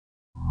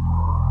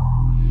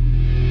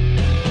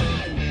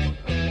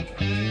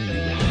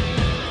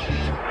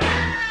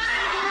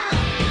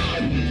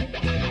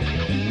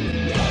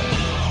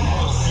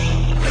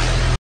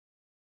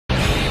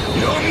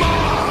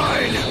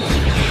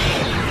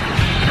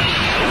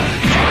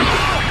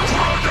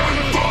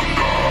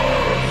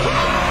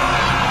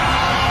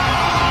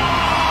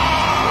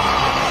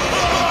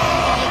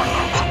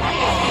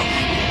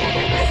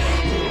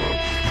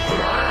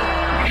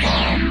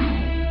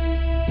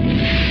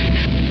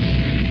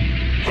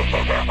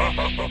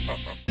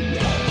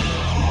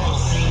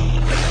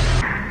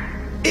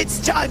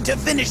It's time to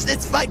finish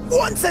this fight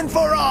once and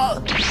for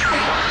all!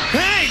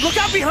 Hey, look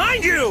out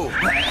behind you!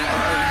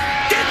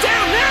 Get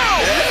down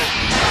now!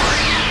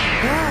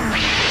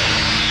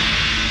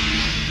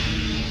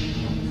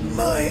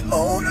 My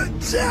own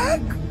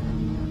attack?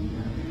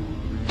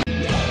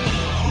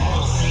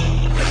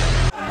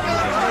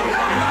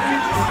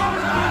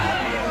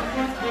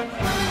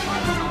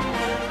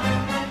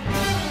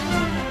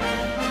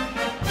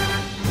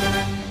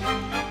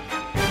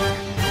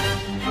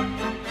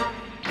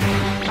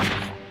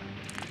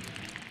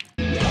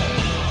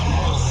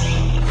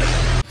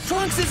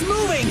 Trunks is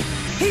moving!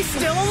 He's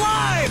still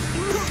alive!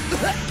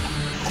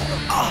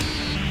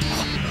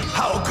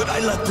 How could I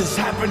let this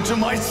happen to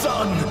my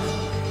son?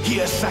 He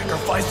has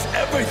sacrificed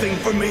everything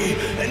for me,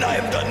 and I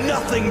have done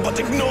nothing but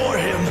ignore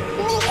him.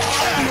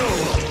 No,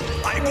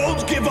 I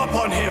won't give up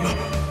on him.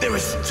 There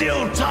is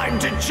still time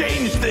to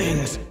change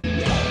things.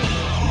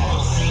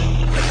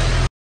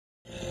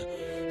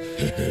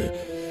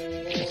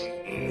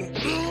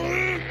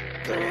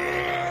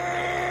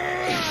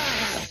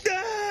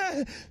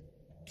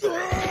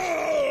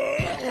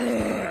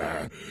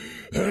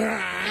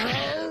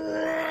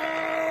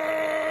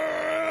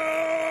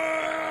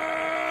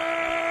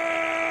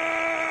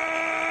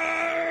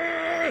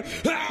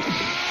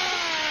 Ah!